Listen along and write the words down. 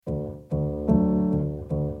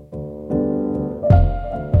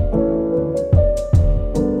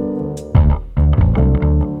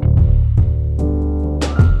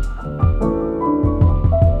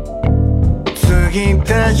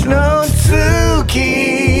足の続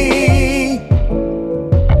き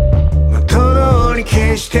元通り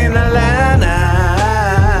決してならな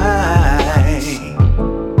い。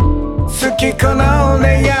好き好ん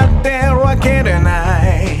でやってるわけでな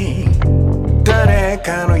い。誰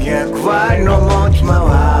かの役割の持ち回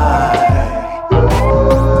り。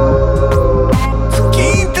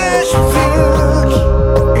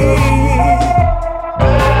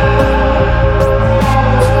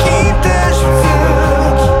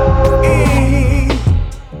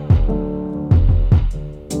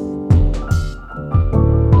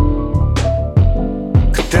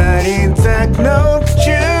の途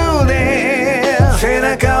中で背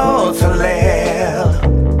中をされる。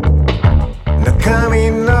中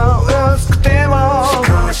身の薄くても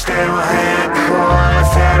少しでも早く終わら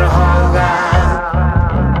せる方が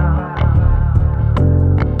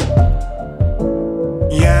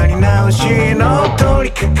やり直しの取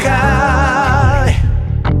り掛かり